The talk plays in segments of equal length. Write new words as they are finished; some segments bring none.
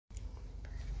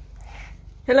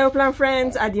Hello plant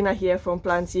friends, Adina here from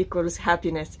Plants Equals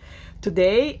Happiness.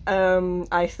 Today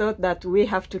I thought that we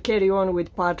have to carry on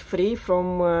with part 3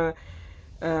 from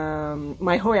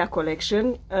my Hoya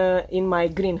collection in my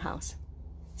greenhouse.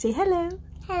 Say hello!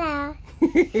 Hello!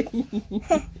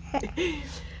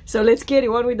 So let's carry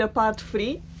on with the part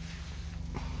 3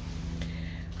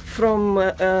 from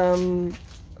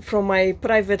my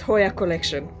private Hoya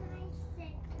collection.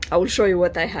 I will show you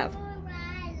what I have.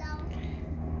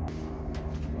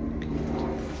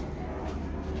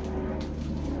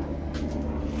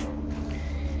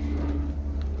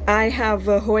 I have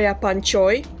a Hoya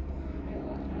Panchoy,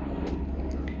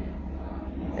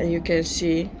 and you can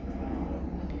see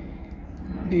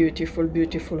beautiful,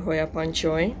 beautiful Hoya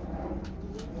Panchoy.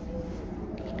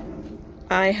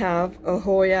 I have a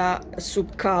Hoya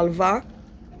Subcalva.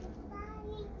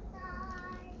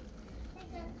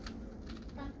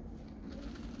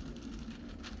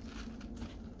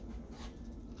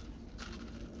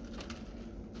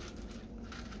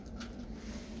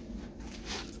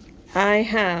 I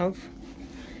have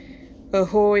a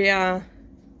Hoya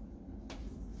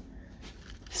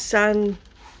Sankirnara.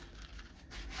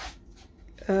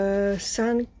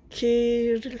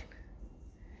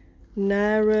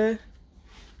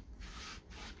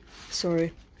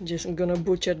 Sorry, I'm gonna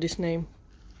butcher this name.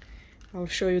 I'll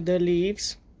show you the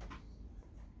leaves.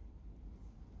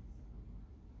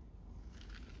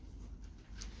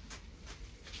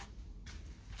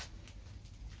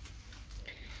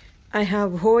 I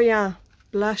have Hoya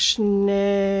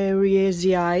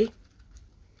Blashneriesii.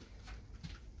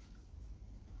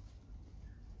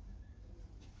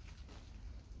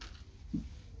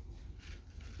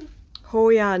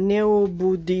 Hoya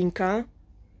Neobudinka.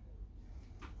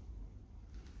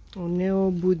 Or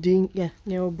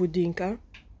Neobudinka.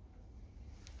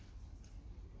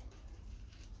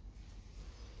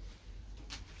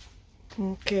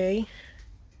 Okay.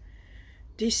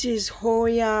 This is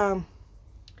Hoya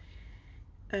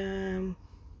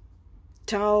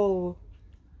Tamdao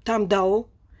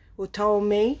or Tao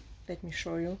Mei. Let me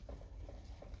show you.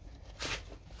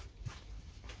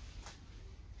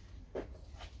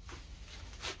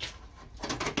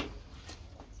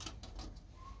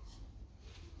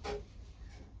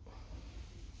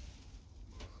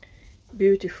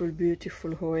 Beautiful,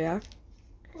 beautiful Hoya.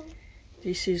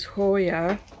 This is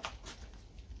Hoya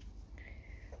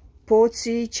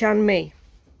Pozi Chan Mei.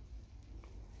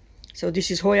 So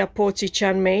this is Hoya Pozi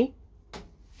Chan Mei.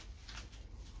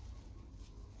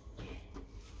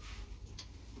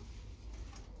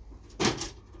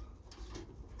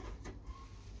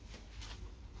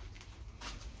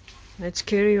 Let's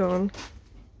carry on.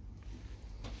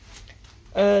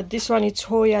 This one is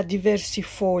Hoya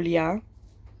Diversifolia.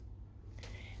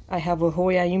 I have a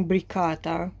Hoya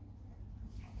Imbricata.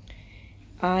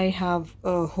 I have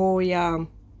a Hoya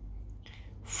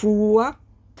Fua.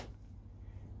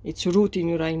 It's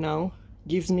rooting right now.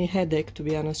 Gives me headache, to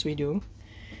be honest with you.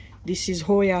 This is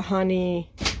Hoya Honey.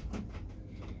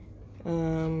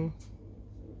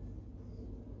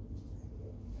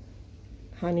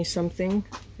 Honey something.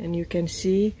 And you can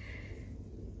see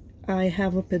I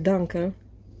have a peduncle.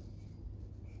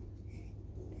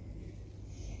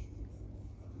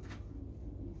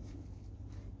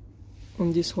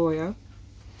 On this Hoya.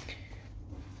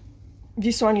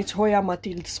 This one is Hoya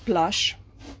Matilde Splash.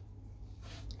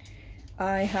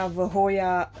 I have a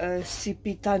Hoya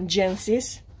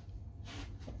Cipitangensis.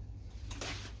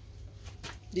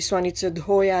 This one is a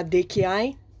Hoya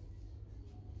Dekii.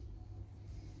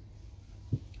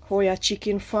 Hoya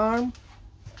Chicken Farm.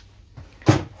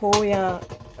 Hoya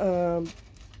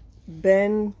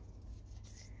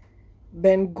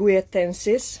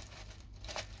Benguetensis.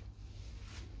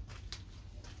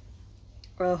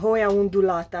 Hoya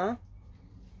Undulata.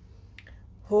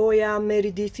 Hoya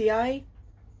Meridithii.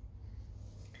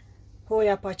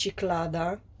 Hoya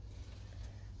Pachiclada,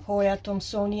 Hoya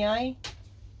Thomsonii,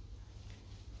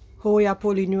 Hoya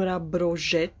Polinura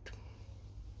Broget,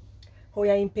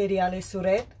 Hoya Imperiale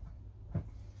Suret,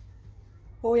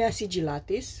 Hoya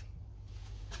Sigillatis.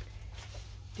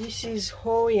 This is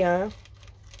Hoya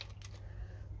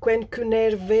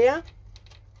Quencunervea.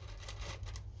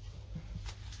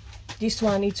 This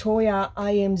one is Hoya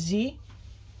IMZ.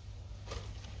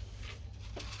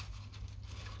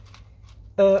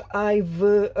 IV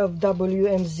of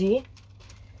WMZ.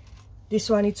 This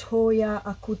one is Hoya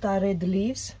Acuta Red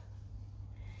Leaves.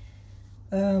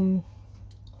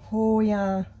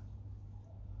 Hoya,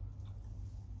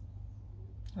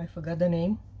 I forgot the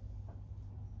name.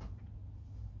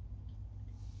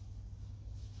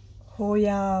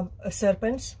 Hoya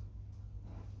Serpents.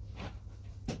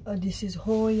 This is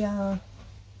Hoya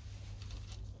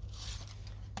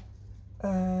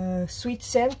sweet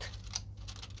scent.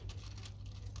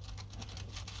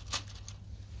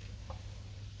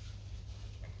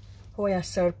 Hoya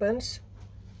serpents.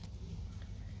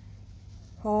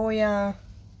 Hoya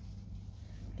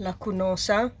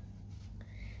lacunosa.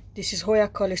 This is Hoya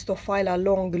calistophylla,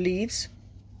 long leaves.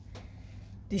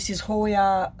 This is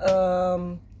Hoya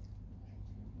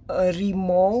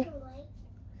Rimo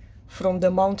from the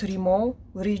Mount Rimo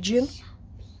region.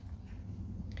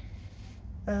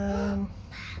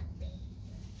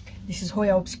 This is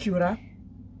Hoya obscura,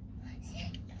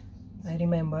 I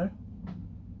remember.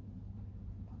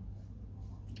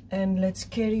 And let's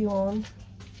carry on.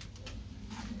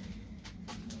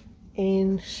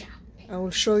 I will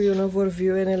show you an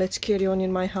overview, and let's carry on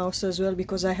in my house as well,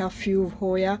 because I have few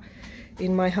Hoya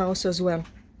in my house as well.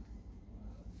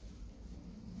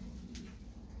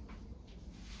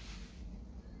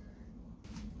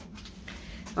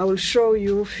 I will show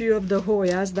you a few of the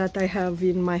Hoyas that I have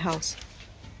in my house.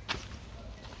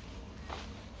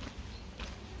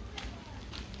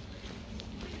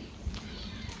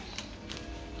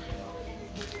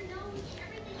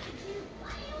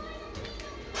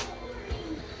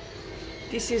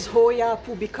 This is Hoya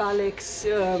pubicalex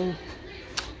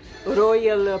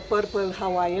Royal Purple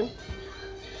Hawaiian.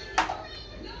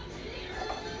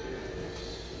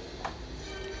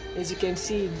 As you can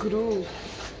see, it grew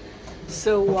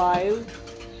so wild,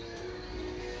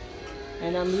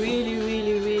 and I'm really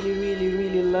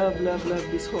love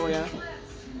this Hoya.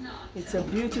 It's a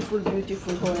beautiful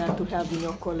Hoya to have in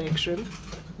your collection.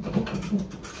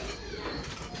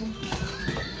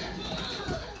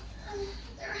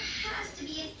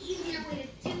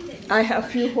 I have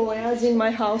few Hoyas in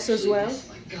my house as well.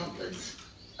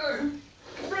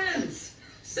 Friends!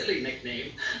 Silly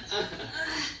nickname.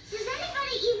 Does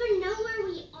anybody even know where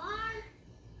we are?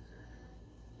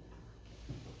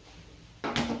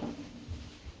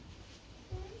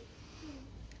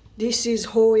 This is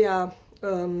Hoya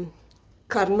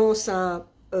carnosa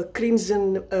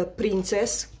crimson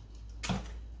princess.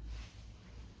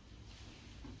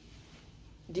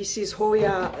 This is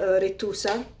Hoya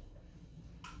retusa.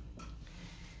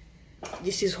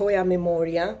 This is Hoya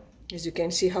memoria. As you can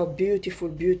see how beautiful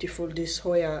this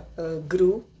Hoya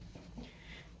grew.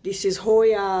 This is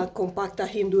Hoya compacta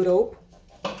Hindu rope.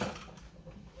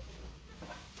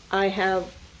 I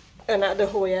have another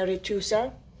Hoya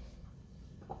retusa.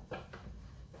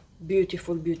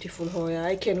 Beautiful Hoya.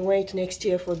 I can wait next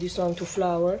year for this one to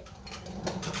flower.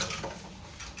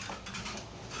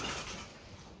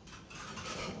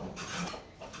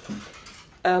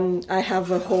 I have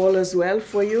a haul as well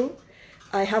for you.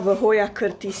 I have a Hoya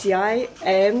curtisii,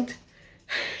 and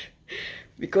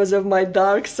because of my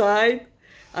dark side,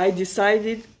 I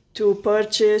decided to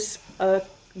purchase a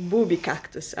booby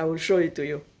cactus. I will show it to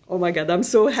you. Oh my god, I'm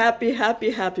so happy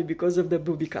because of the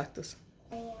booby cactus.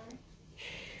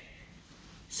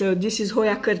 So this is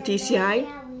Hoya curtisii.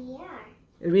 Yeah, we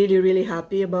are. Really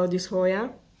happy about this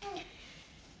Hoya.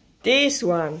 This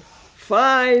one,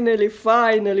 finally,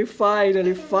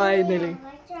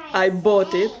 I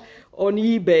bought it on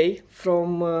eBay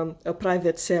from a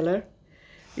private seller.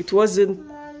 It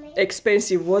wasn't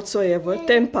expensive whatsoever,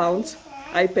 10 pounds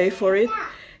I pay for it,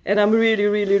 and I'm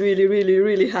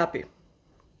really happy.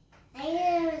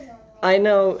 I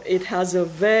know it has a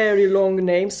very long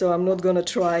name, so I'm not gonna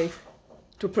try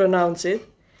to pronounce it,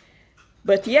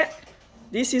 but yeah,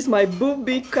 this is my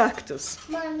booby cactus.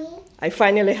 Mommy. I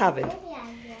finally have it.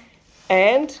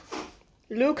 And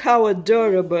look how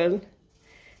adorable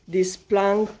these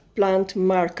plant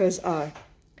markers are.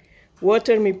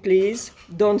 Water me please,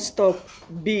 don't stop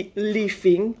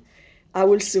leafing, I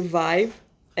will survive,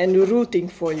 and rooting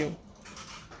for you.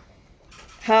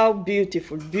 How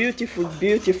beautiful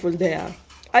they are.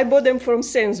 I bought them from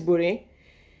Sainsbury,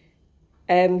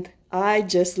 and I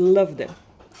just love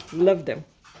them.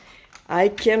 I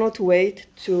cannot wait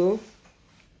to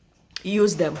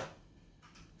use them.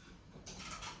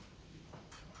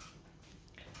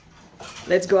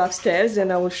 Let's go upstairs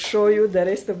and I will show you the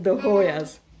rest of the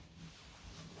Hoyas.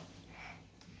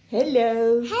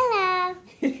 Hello! Hello!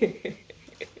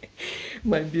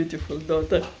 My beautiful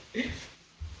daughter.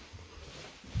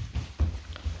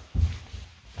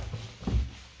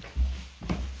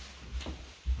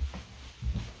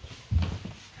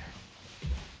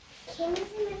 Can you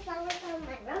see my flowers on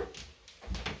my room?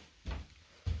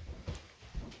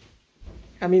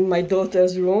 I'm in my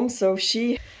daughter's room, so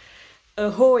she... A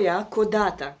Hoya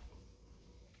codata.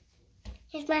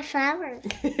 Here's my flowers.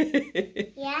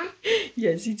 Yeah?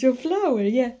 Yes, it's your flower,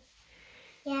 yeah.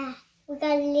 Yeah. We're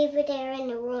gonna leave it there in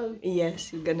the room.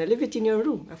 Yes, you're gonna leave it in your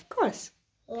room, of course.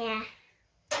 Yeah.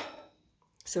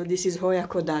 So this is Hoya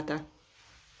cordata.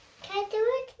 Can I do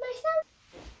it myself?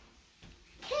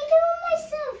 Can I do it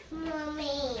myself,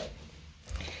 Mommy?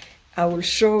 I will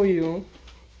show you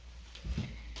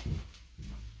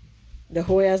the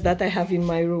Hoyas that I have in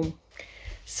my room.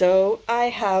 So I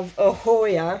have a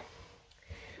Hoya,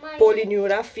 Mommy,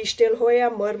 Polyneura, fishtail Hoya,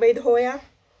 mermaid Hoya.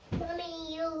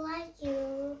 Mommy, you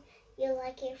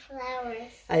like your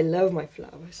flowers. I love my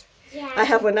flowers. Yeah. I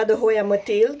have another Hoya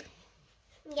Mathilde,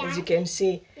 Yeah. as you can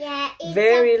see. Yeah. It's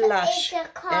Very a, lush it's a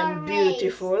car and race.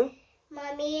 beautiful.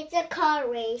 Mommy, it's a car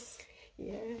race.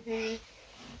 Yeah.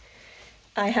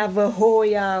 I have a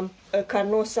Hoya, a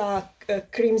Carnosa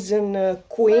Crimson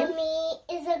Queen. Mommy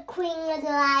is a queen with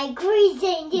like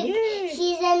reason. Yeah.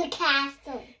 She's in the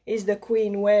castle. Is the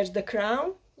queen wears the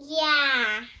crown.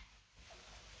 Yeah.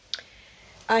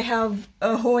 I have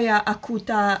a Hoya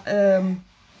Akuta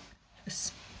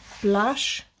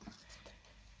Splash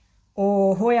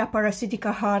or Hoya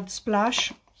Parasitica Hard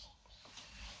Splash.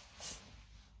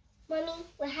 Mommy,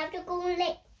 we have to go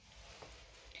late.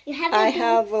 You have to I go.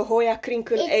 have a Hoya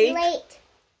Crinkle It's 8. late.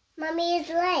 Mommy, it's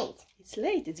late. It's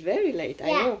late, it's very late, I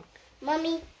Yeah. know.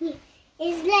 Mommy,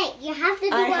 it's late. You have to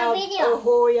do I a have video. a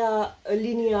Hoya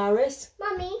Linearis,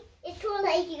 Mommy, it's too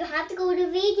late. You have to go to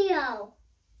video.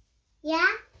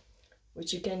 Yeah?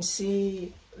 which you can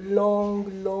see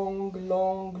long, long,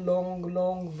 long, long,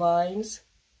 long vines.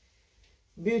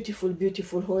 Beautiful,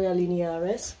 beautiful Hoya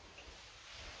Linearis.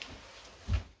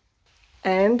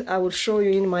 And I will show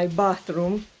you in my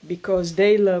bathroom, because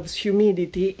they loves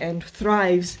humidity and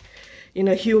thrives in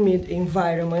a humid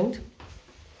environment.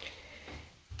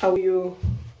 How you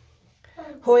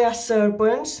Hoya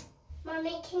Serpents,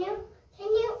 Mommy, can you?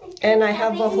 and I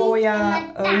have a Hoya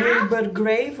bath? Wilbur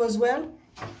Grave as well.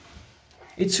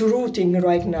 It's rooting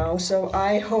right now, so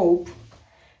I hope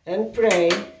and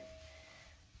pray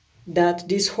that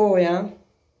this Hoya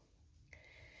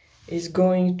is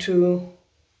going to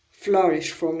flourish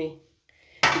for me.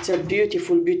 It's a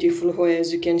beautiful, beautiful Hoya.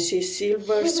 As you can see,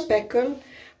 silver speckle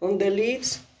on the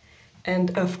leaves,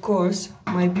 and of course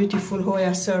my beautiful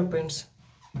Hoya Serpents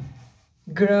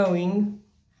growing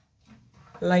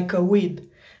like a weed,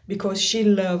 because she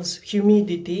loves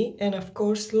humidity and of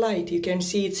course light. You can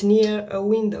see it's near a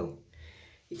window.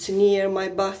 It's near my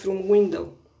bathroom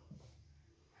window.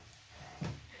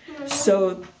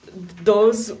 So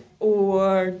those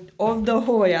were all the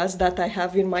Hoyas that I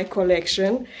have in my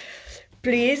collection.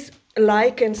 Please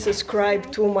like and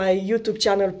subscribe to my YouTube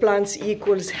channel Plants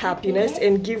Equals Happiness,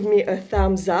 and give me a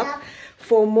thumbs up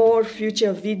for more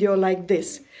future video like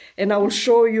this. And I will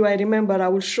show you, I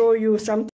will show you some